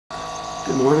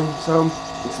Good morning. So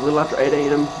it's a little after 8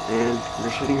 a.m. and I'm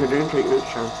just sitting here doing treatment.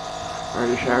 So I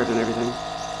already showered and everything.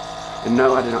 And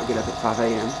no, I did not get up at 5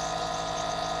 a.m.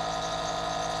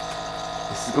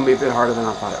 This is going to be a bit harder than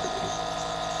I thought it would be.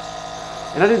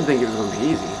 And I didn't think it was going to be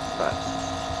easy, but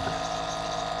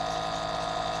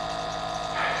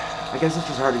I guess it's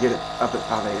just hard to get up at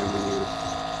 5 a.m. when you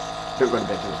don't go to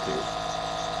bed till 2.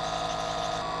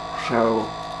 So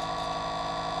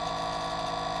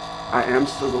I am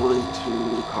still going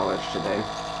to college today.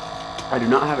 I do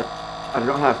not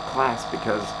have class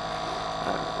because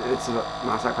it's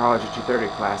my psychology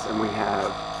 2:30 class, and we have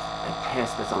a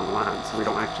test that's online, so we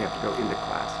don't actually have to go into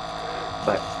class.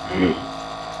 But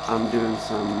I'm doing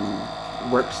some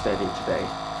work study today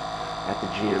at the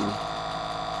gym,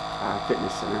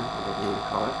 fitness center, whatever you want to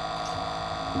call it.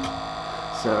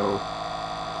 So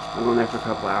I'm going there for a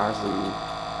couple hours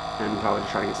and probably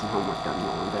try to get some homework done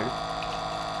while I'm there.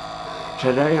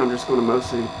 Today I'm just going to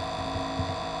mostly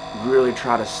really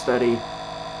try to study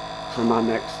for my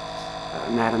next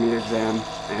anatomy exam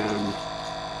and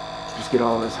just get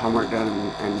all this homework done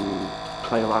and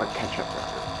play a lot of catch up right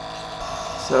now.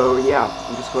 So yeah,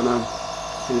 I'm just going to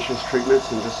finish his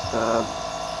treatments and just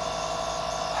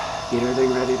get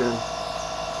everything ready to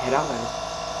head out later.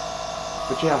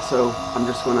 But yeah, so I'm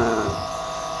just going to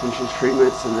finish his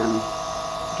treatments and then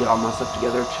get all my stuff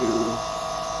together to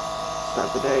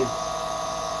start the day.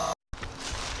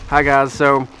 Hi guys,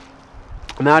 so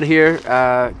I'm out here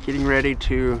getting ready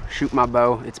to shoot my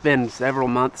bow. It's been several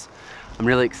months. I'm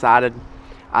really excited.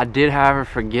 I did, however,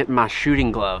 forget my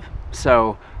shooting glove,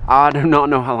 so I do not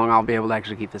know how long I'll be able to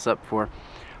actually keep this up for.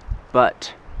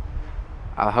 But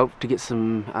I hope to get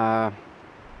some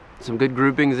good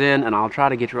groupings in, and I'll try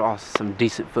to get you all some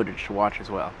decent footage to watch as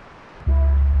well.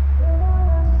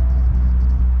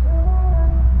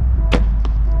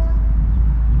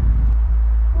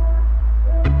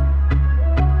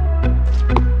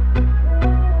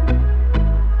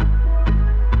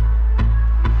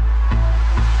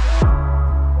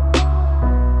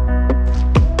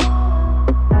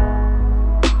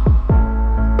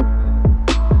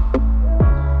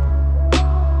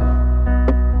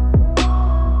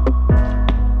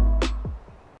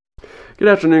 Good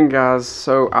afternoon, guys.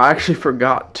 So I actually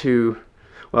forgot to,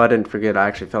 well, I didn't forget, I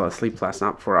actually fell asleep last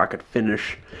night before I could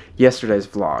finish yesterday's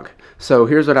vlog. So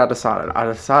here's what I decided. I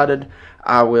decided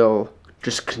I will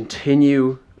just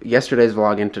continue yesterday's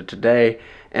vlog into today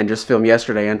and just film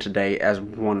yesterday and today as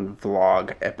one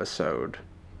vlog episode.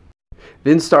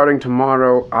 Then starting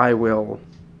tomorrow, I will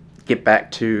get back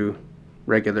to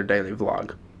regular daily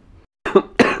vlog.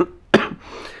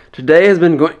 Today has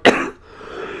been going...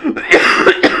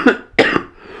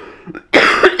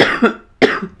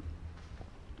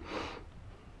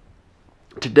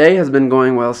 Today has been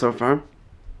going well so far.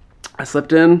 I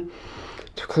slept in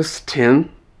to close to 10.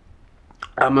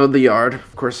 I mowed the yard.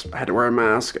 Of course, I had to wear a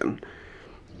mask, and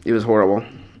it was horrible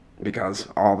because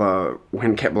all the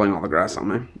wind kept blowing all the grass on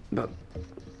me. But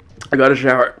I got a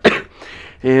shower,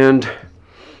 and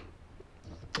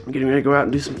I'm getting ready to go out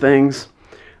and do some things.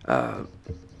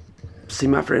 See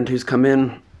my friend who's come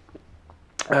in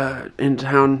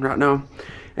town right now,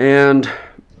 and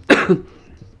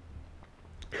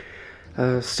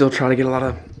still try to get a lot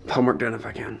of homework done if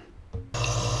I can.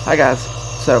 Hi guys,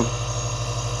 so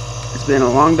it's been a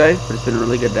long day, but it's been a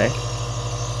really good day.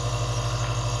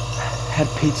 Had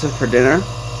pizza for dinner,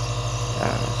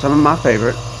 some of my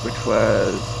favorite, which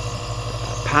was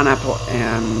pineapple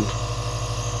and,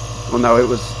 well no, it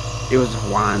was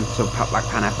Hawaiian, so like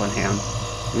pineapple and ham.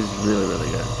 It was really, really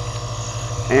good.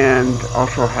 And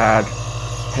also had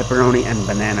pepperoni and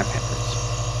banana peppers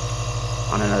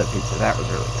on another pizza. That was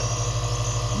really good.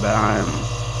 But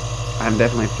I'm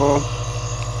definitely full.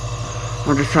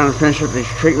 I'm just trying to finish up these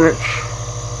treatments,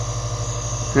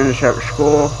 finish up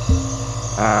school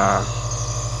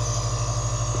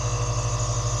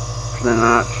for the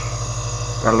night.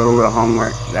 Got a little bit of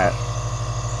homework that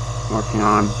I'm working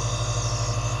on.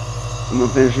 I'm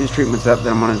gonna finish these treatments up,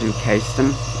 then I'm gonna do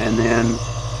Caiston, and then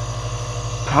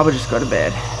probably just go to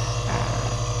bed.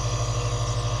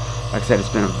 Like I said, it's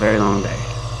been a very long day.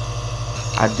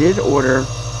 I did order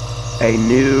a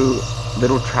new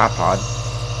little tripod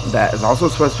that is also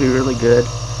supposed to be really good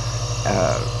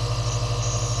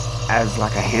as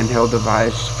like a handheld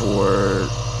device for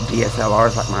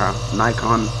DSLRs, like my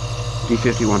Nikon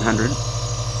D50-100.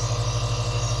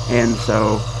 And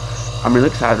so I'm really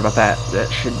excited about that. That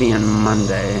should be in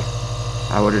Monday.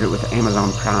 I ordered it with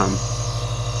Amazon Prime,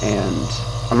 and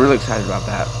I'm really excited about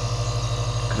that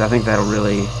because I think that'll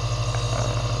really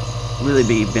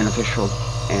be beneficial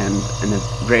and a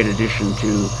great addition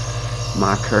to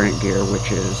my current gear,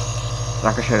 which is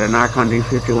like I said, a Nikon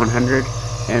D5100,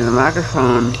 and the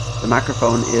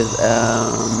microphone is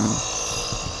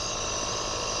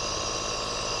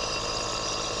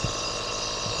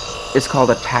it's called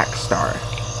a Takstar.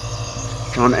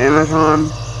 It's on Amazon,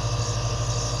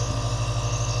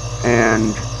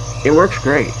 and it works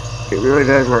great. It really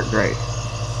does work great.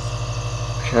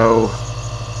 So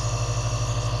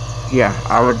yeah,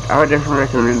 I would definitely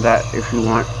recommend that if you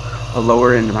want a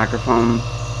lower end microphone.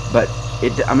 But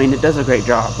I mean, it does a great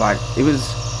job. Like, the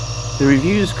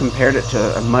reviews compared it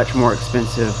to a much more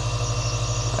expensive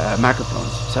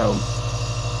microphones. So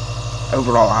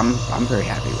overall, I'm very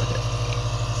happy with it.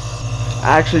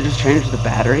 I actually just changed the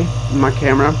battery in my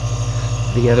camera.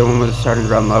 The other one was starting to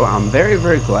run low. I'm very,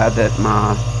 very glad that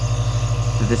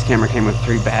this camera came with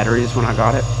 3 batteries when I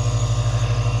got it.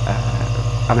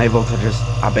 I'm able to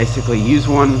I basically use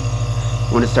one.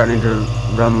 When it's starting to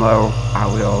run low, I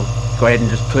will go ahead and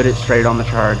just put it straight on the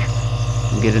charge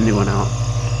and get a new one out,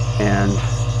 and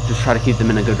just try to keep them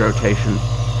in a good rotation.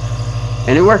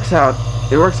 And it works out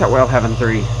well having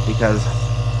 3, because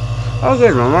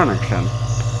good, my running son.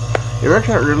 It works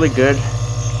out really good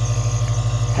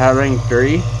having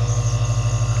 3,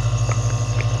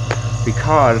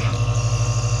 because,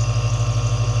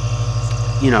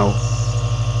 you know,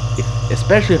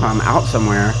 especially if I'm out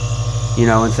somewhere, you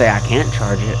know, and say I can't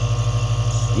charge it,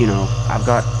 you know, I've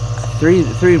got 3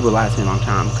 will last me a long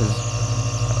time, because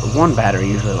 1 battery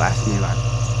usually lasts me like,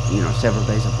 you know, several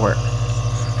days of work.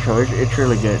 So it's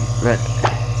really good. But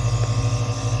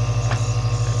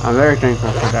I'm very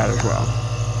thankful for that as well.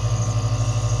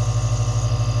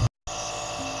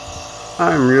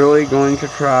 I'm really going to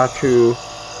try to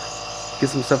get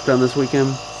some stuff done this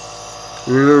weekend.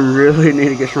 Really need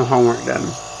to get some homework done.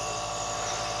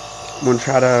 I'm going to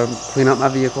try to clean up my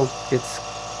vehicle. It's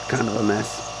kind of a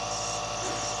mess.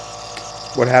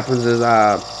 What happens is,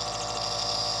 I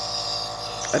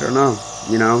don't know,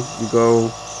 you know, you go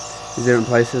to different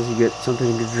places, you get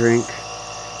something to drink,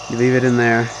 you leave it in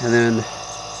there, and then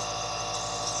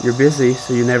you're busy,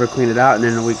 so you never clean it out, and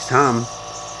in a week's time,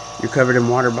 you're covered in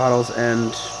water bottles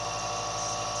and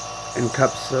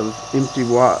cups of empty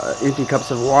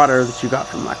cups of water that you got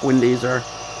from like Wendy's or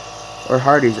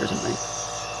Hardee's or something.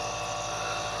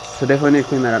 So definitely need to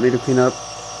clean that up. Need to clean up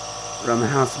around the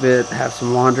house a bit, have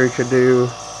some laundry to do.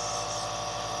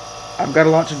 I've got a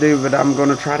lot to do, but I'm going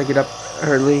to try to get up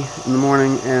early in the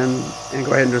morning and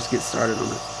go ahead and just get started on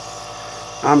it.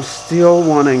 I'm still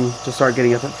wanting to start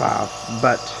getting up at 5,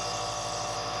 but,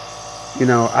 you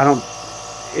know,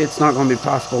 it's not going to be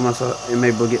possible unless I'm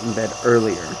able to get in bed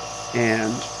earlier.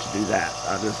 And to do that,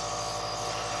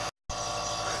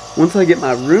 once I get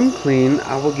my room clean,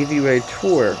 I will give you a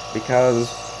tour, because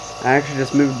I actually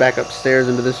just moved back upstairs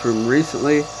into this room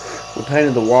recently. We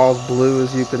painted the walls blue,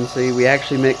 as you can see. We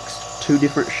actually mixed 2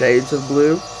 different shades of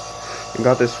blue and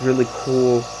got this really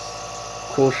cool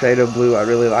shade of blue I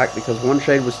really like, because one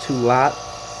shade was too light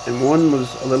and one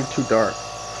was a little too dark.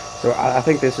 So I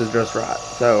think this is just right.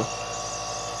 So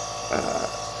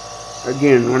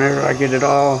again, whenever I get it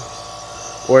all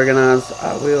organized,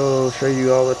 I will show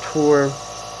you all a tour,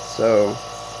 so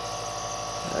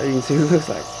you can see what it looks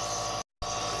like.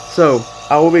 So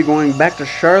I will be going back to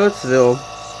Charlottesville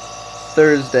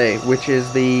Thursday, which is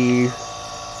I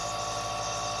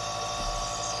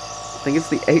think it's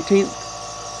the 18th.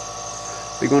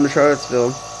 We're going to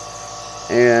Charlottesville,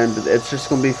 and it's just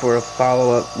going to be for a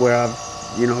follow-up where I've,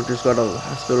 you know, just got out of the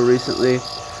hospital recently,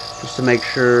 just to make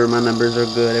sure my numbers are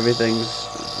good, everything's,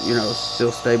 you know,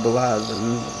 still stabilized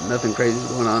and nothing crazy is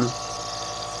going on.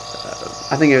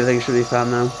 I think everything should be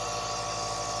fine now.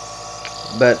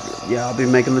 But yeah, I'll be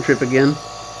making the trip again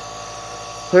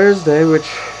Thursday, which,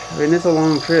 I mean, it's a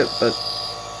long trip, but,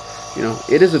 you know,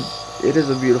 it is a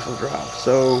beautiful drive.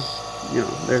 So, you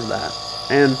know, there's that.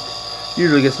 And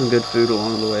usually get some good food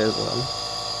along the way as well.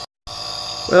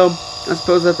 Well, I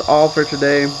suppose that's all for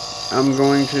today. I'm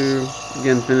going to,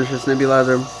 again, finish this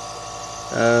nebulizer,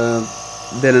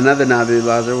 then another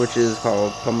nebulizer, which is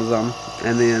called Pulmazome,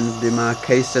 and then do my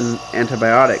Casein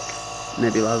antibiotic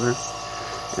nebulizer,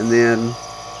 and then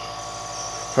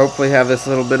hopefully have this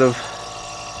little bit of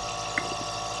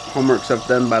homework stuff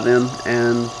done by then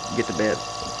and get to bed.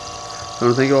 So I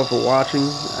want to thank you all for watching.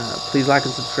 Please like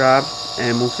and subscribe,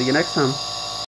 and we'll see you next time.